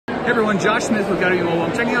Hey everyone, Josh Smith with Gotta Be Mobile.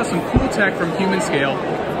 I'm checking out some cool tech from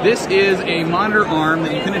HumanScale. This is a monitor arm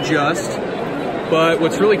that you can adjust, but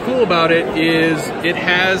what's really cool about it is it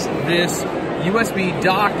has this USB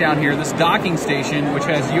dock down here, this docking station, which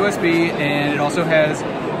has USB and it also has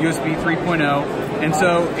USB 3.0. And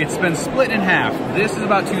so it's been split in half. This is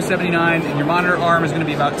about $279 and your monitor arm is going to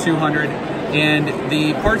be about $200. And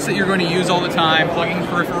the parts that you're going to use all the time, plugging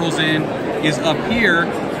peripherals in, is up here.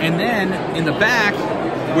 And then in the back,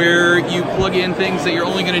 where you plug in things that you're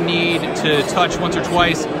only going to need to touch once or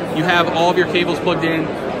twice, you have all of your cables plugged in,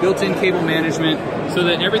 built-in cable management, so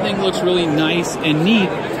that everything looks really nice and neat.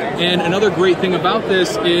 And another great thing about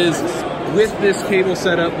this is with this cable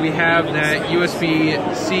setup, we have that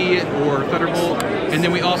USB-C or Thunderbolt, and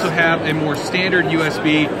then we also have a more standard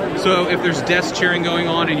USB. So if there's desk chairing going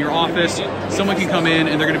on in your office, someone can come in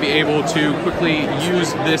and they're going to be able to quickly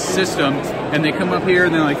use this system. And they come up here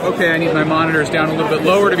and they're like, okay, I need my monitors down a little bit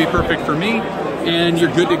lower to be perfect for me. And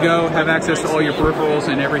you're good to go, have access to all your peripherals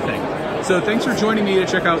and everything. So thanks for joining me to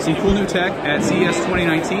check out some cool new tech at CES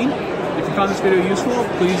 2019. If you found this video useful,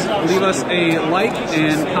 please leave us a like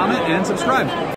and comment and subscribe.